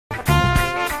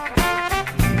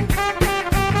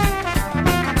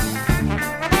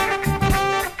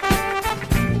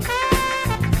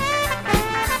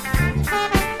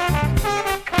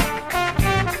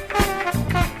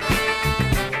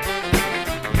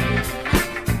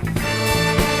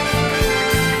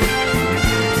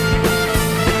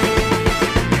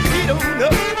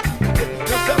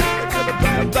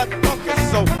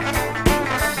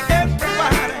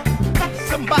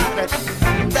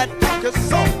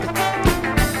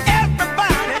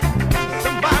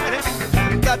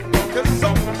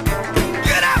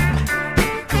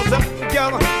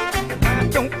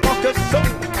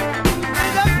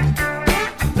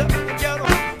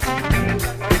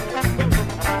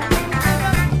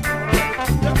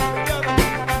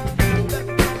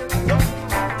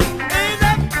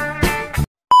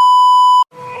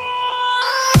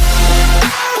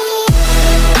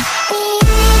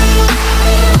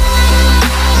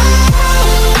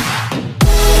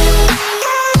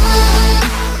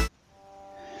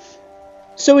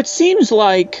So it seems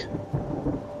like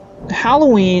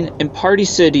Halloween and Party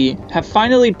City have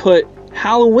finally put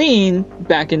Halloween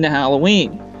back into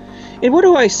Halloween. And what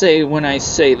do I say when I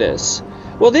say this?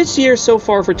 Well, this year so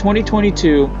far for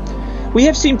 2022, we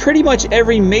have seen pretty much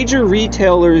every major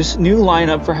retailer's new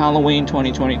lineup for Halloween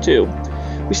 2022.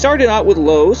 We started out with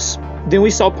Lowe's, then we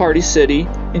saw Party City,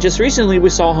 and just recently we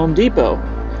saw Home Depot.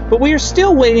 But we are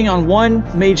still waiting on one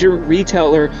major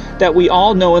retailer that we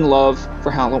all know and love for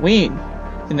Halloween,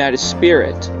 and that is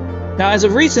Spirit. Now, as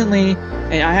of recently,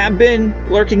 and I have been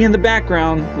lurking in the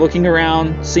background, looking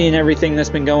around, seeing everything that's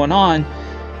been going on,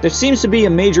 there seems to be a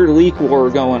major leak war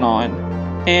going on.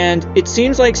 And it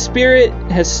seems like Spirit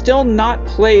has still not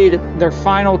played their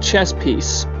final chess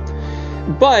piece.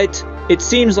 But it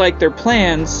seems like their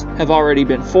plans have already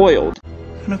been foiled.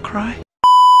 I'm gonna cry.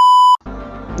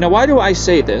 Now, why do I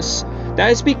say this?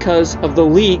 That is because of the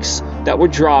leaks that were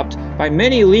dropped by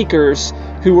many leakers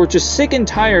who were just sick and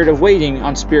tired of waiting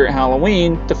on Spirit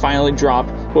Halloween to finally drop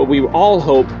what we all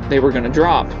hoped they were going to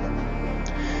drop.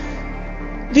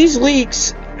 These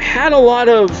leaks had a lot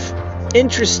of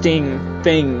interesting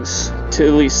things, to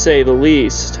at least say the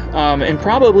least, and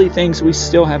probably things we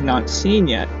still have not seen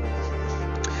yet.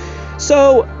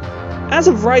 So, as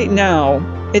of right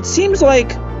now, it seems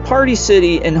like Party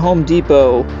City and Home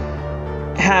Depot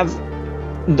have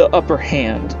the upper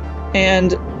hand.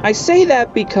 And I say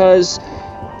that because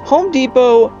Home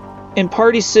Depot and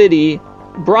Party City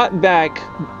brought back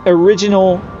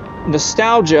original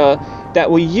nostalgia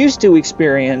that we used to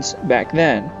experience back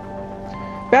then.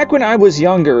 Back when I was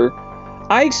younger,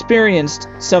 I experienced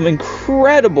some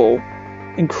incredible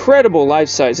life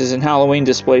sizes in Halloween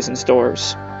displays in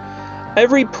stores.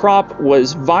 Every prop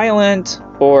was violent,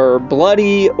 or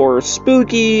bloody, or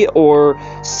spooky, or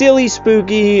silly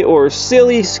spooky, or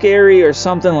silly scary, or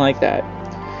something like that.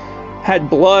 Had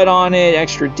blood on it,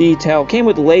 extra detail, came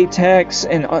with latex,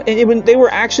 and they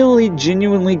were actually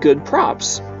genuinely good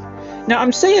props. Now,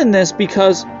 I'm saying this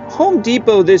because Home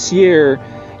Depot this year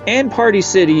and Party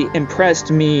City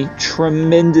impressed me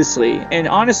tremendously. And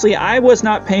honestly, I was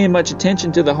not paying much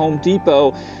attention to the Home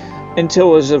Depot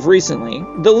until as of recently.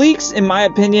 The leaks, in my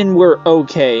opinion, were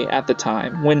okay at the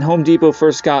time when Home Depot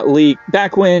first got leaked.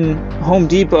 Back when Home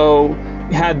Depot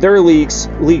had their leaks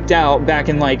leaked out back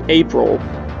in like April.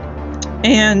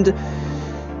 And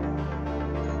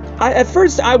at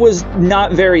first I was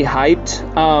not very hyped.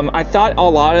 I thought a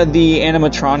lot of the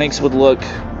animatronics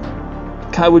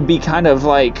would be kind of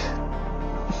like,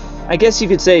 I guess you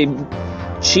could say,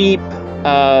 cheap.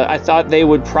 I thought they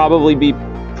would probably be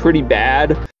pretty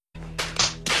bad.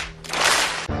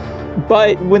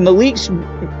 But when the leaks,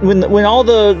 when all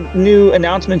the new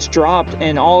announcements dropped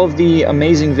and all of the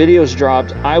amazing videos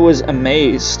dropped, I was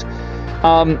amazed.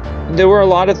 There were a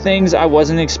lot of things I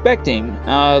wasn't expecting,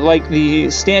 like the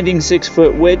standing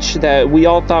 6-foot witch that we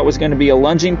all thought was going to be a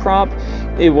lunging prop.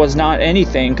 It was not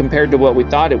anything compared to what we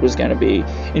thought it was going to be.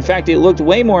 In fact, it looked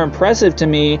way more impressive to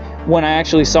me when I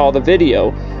actually saw the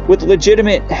video, with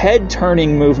legitimate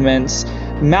head-turning movements,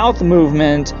 mouth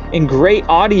movement, and great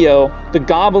audio. The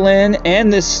goblin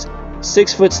and this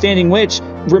 6-foot standing witch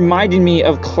reminded me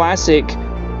of classic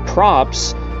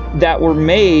props that were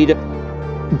made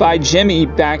by Jimmy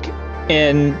back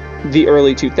in the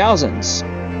early 2000s.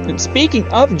 And speaking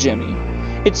of Jimmy,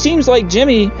 it seems like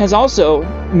Jimmy has also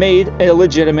made a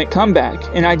legitimate comeback,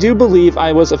 and I do believe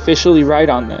I was officially right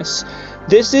on this.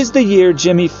 This is the year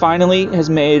Jimmy finally has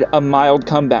made a mild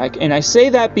comeback, and I say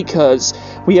that because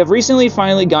we have recently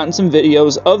finally gotten some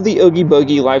videos of the Oogie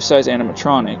Boogie life-size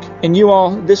animatronic. And you all,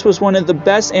 this was one of the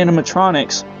best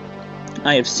animatronics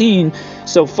I have seen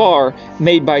so far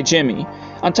made by Jimmy.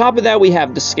 On top of that, we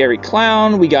have the Scary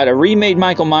Clown, we got a remade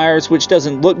Michael Myers, which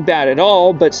doesn't look bad at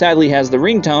all, but sadly has the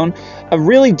ringtone, a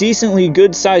really decently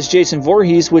good-sized Jason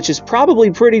Voorhees, which is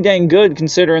probably pretty dang good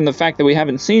considering the fact that we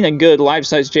haven't seen a good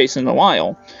life-size Jason in a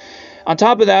while. On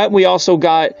top of that, we also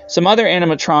got some other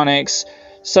animatronics,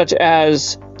 such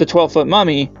as the 12-foot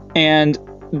mummy, and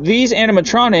these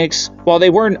animatronics, while they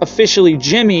weren't officially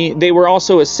Jimmy, they were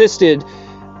also assisted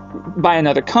by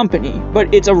another company,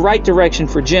 but it's a right direction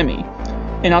for Jimmy.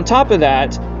 And on top of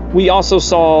that, we also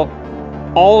saw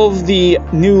all of the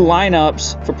new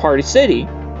lineups for Party City.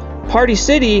 Party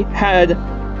City had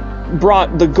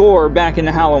brought the gore back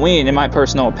into Halloween, in my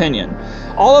personal opinion.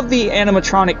 All of the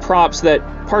animatronic props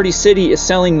that Party City is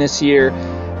selling this year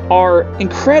are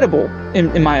incredible,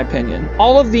 in my opinion.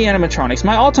 All of the animatronics,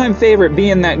 my all-time favorite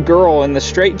being that girl in the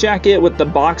straitjacket with the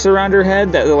box around her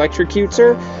head that electrocutes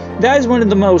her. That is one of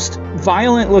the most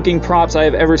violent-looking props I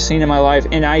have ever seen in my life,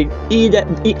 and I eat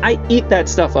that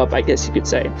stuff up, I guess you could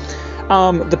say.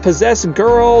 The possessed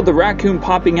girl, the raccoon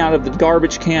popping out of the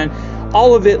garbage can,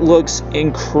 all of it looks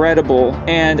incredible.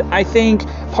 And I think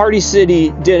Party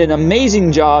City did an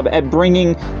amazing job at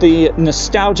bringing the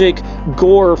nostalgic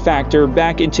gore factor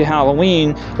back into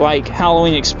Halloween, like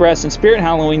Halloween Express and Spirit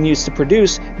Halloween used to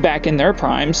produce back in their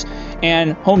primes.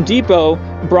 And Home Depot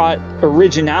brought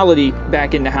originality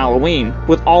back into Halloween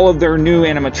with all of their new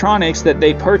animatronics that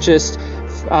they purchased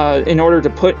in order to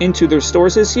put into their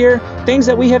stores this year. Things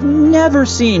that we have never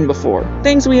seen before.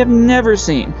 Things we have never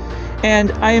seen.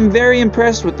 And I am very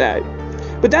impressed with that.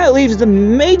 But that leaves the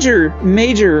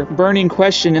major burning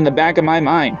question in the back of my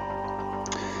mind.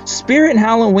 Spirit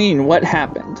Halloween, what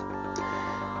happened?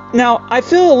 Now, I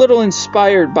feel a little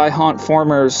inspired by Haunt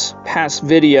Former's past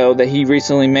video that he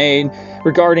recently made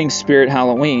regarding Spirit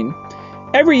Halloween.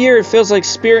 Every year it feels like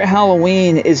Spirit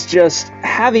Halloween is just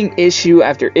having issue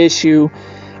after issue.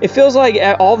 It feels like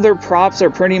all of their props are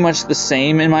pretty much the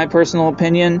same, in my personal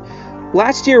opinion.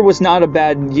 Last year was not a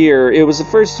bad year. It was the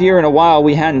first year in a while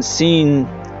we hadn't seen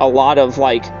a lot of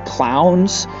like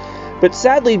clowns. But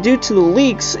sadly, due to the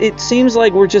leaks, it seems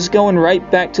like we're just going right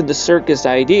back to the circus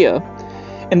idea.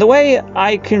 And the way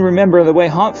I can remember, the way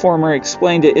Haunt Former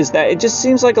explained it, is that it just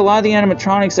seems like a lot of the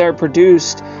animatronics that are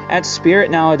produced at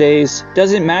Spirit nowadays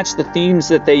doesn't match the themes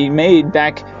that they made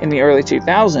back in the early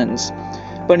 2000s.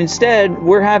 But instead,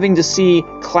 we're having to see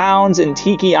clowns and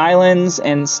tiki islands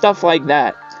and stuff like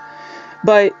that.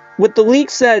 But with the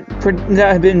leaks that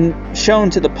have been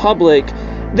shown to the public,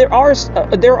 there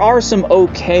are some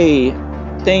okay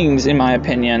things, in my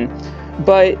opinion.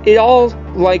 But it all,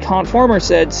 like Haunt Former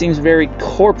said, seems very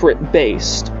corporate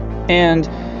based. And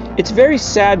it's very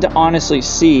sad to honestly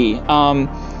see.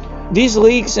 These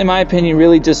leaks, in my opinion,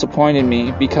 really disappointed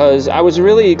me because I was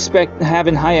really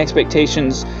having high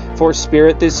expectations for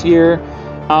Spirit this year.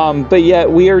 But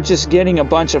yet we are just getting a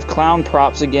bunch of clown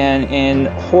props again and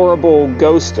horrible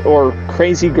ghost or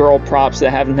crazy girl props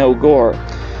that have no gore.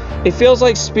 It feels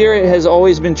like Spirit has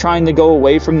always been trying to go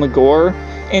away from the gore,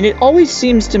 and it always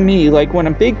seems to me like when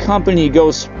a big company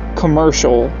goes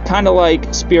commercial, kind of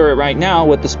like Spirit right now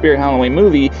with the Spirit Halloween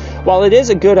movie, while it is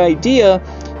a good idea,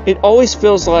 it always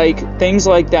feels like things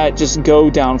like that just go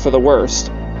down for the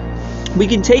worst. We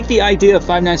can take the idea of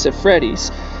Five Nights at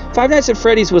Freddy's. Five Nights at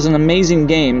Freddy's was an amazing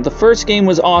game. The first game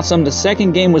was awesome. The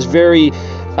second game was very,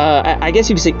 I guess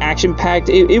you could say action-packed.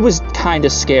 It was kind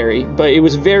of scary, but it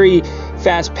was very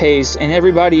fast-paced, and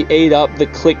everybody ate up the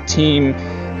click team,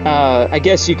 I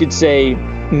guess you could say,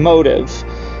 motive.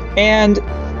 And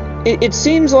it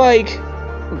seems like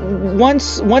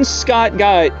once Scott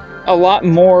got a lot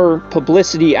more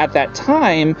publicity at that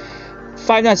time,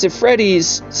 Five Nights at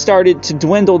Freddy's started to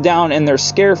dwindle down in their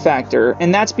scare factor,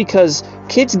 and that's because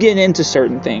kids get into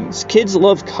certain things. Kids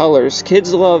love colors.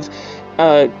 Kids love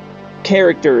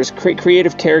characters,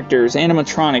 creative characters,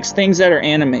 animatronics, things that are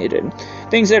animated,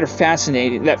 things that are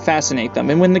that fascinate them.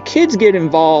 And when the kids get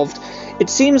involved, it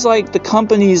seems like the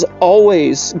companies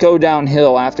always go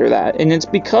downhill after that. And it's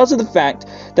because of the fact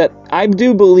that I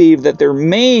do believe that their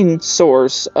main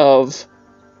source of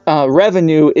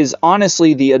revenue is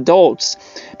honestly the adults,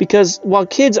 because while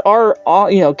kids are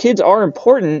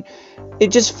important, it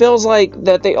just feels like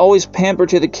that they always pamper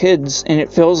to the kids, and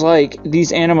it feels like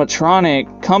these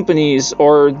animatronic companies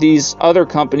or these other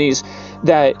companies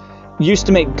that used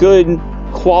to make good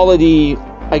quality,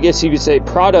 I guess you could say,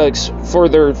 products for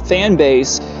their fan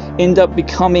base end up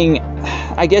becoming,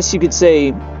 I guess you could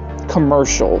say,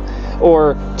 commercial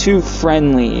or too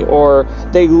friendly, or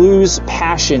they lose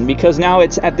passion because now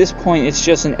it's at this point it's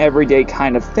just an everyday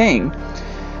kind of thing.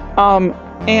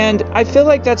 And I feel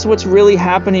like that's what's really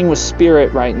happening with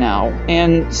Spirit right now.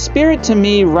 And Spirit to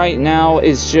me right now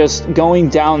is just going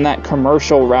down that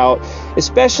commercial route,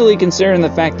 especially considering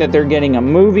the fact that they're getting a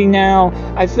movie now.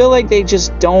 I feel like they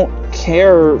just don't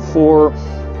care for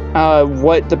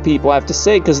what the people have to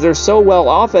say, because they're so well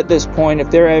off at this point if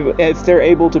they're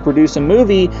able to produce a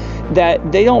movie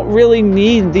that they don't really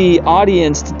need the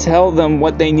audience to tell them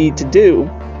what they need to do.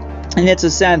 And it's a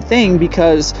sad thing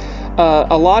because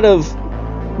a lot of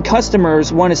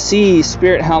customers want to see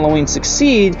Spirit Halloween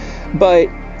succeed, but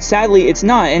sadly it's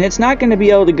not, and it's not going to be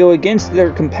able to go against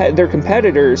their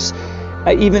competitors,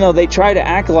 even though they try to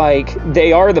act like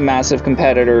they are the massive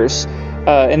competitors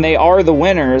and they are the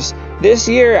winners. This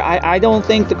year, I don't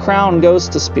think the crown goes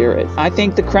to Spirit. I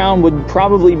think the crown would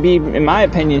probably be, in my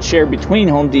opinion, shared between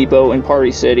Home Depot and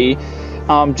Party City,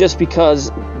 just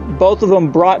because both of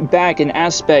them brought back an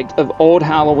aspect of old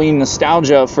Halloween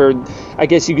nostalgia for, I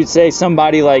guess you could say,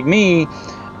 somebody like me,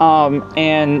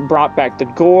 and brought back the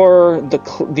gore,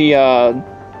 the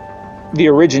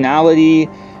originality,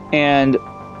 and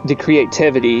the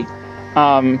creativity.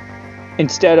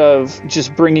 instead of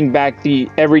just bringing back the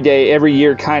everyday, every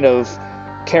year kind of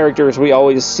characters we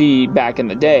always see back in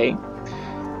the day.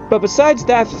 But besides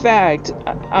that fact,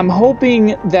 I'm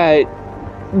hoping that,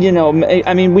 you know,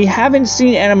 I mean, we haven't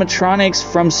seen animatronics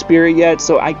from Spirit yet,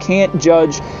 so I can't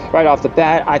judge right off the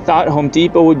bat. I thought Home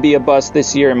Depot would be a bust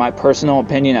this year, in my personal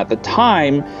opinion at the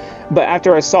time. But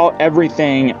after I saw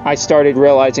everything, I started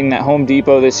realizing that Home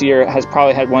Depot this year has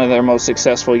probably had one of their most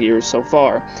successful years so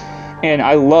far. And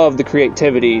I love the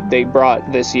creativity they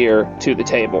brought this year to the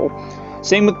table.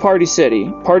 Same with Party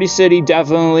City. Party City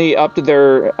definitely upped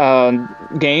their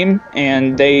game,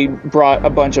 and they brought a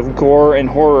bunch of gore and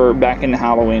horror back into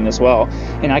Halloween as well,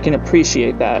 and I can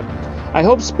appreciate that. I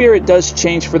hope Spirit does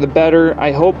change for the better.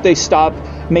 I hope they stop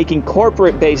making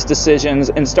corporate-based decisions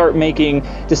and start making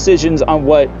decisions on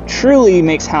what truly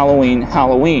makes Halloween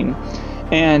Halloween.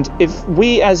 And if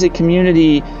we as a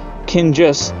community can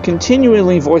just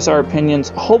continually voice our opinions,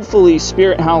 hopefully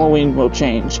Spirit Halloween will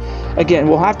change. Again,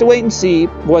 we'll have to wait and see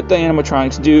what the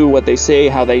animatronics do, what they say,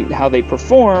 how they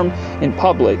perform in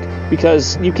public,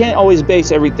 because you can't always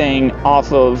base everything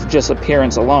off of just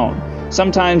appearance alone.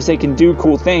 Sometimes they can do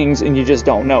cool things and you just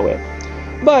don't know it.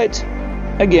 But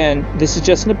again, this is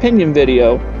just an opinion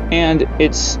video, and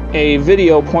it's a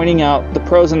video pointing out the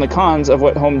pros and the cons of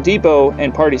what Home Depot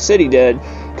and Party City did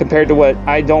compared to what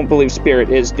I don't believe Spirit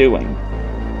is doing.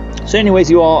 So anyways,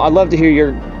 you all, I'd love to hear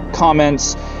your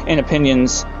comments and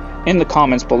opinions in the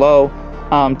comments below.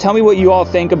 Tell me what you all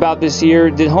think about this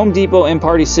year. Did Home Depot and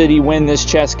Party City win this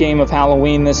chess game of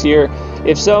Halloween this year?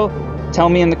 If so, tell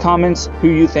me in the comments who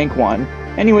you think won.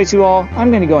 Anyways, you all,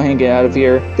 I'm going to go ahead and get out of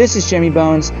here. This is Jimmy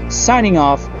Bones, signing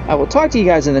off. I will talk to you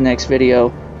guys in the next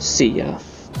video. See ya.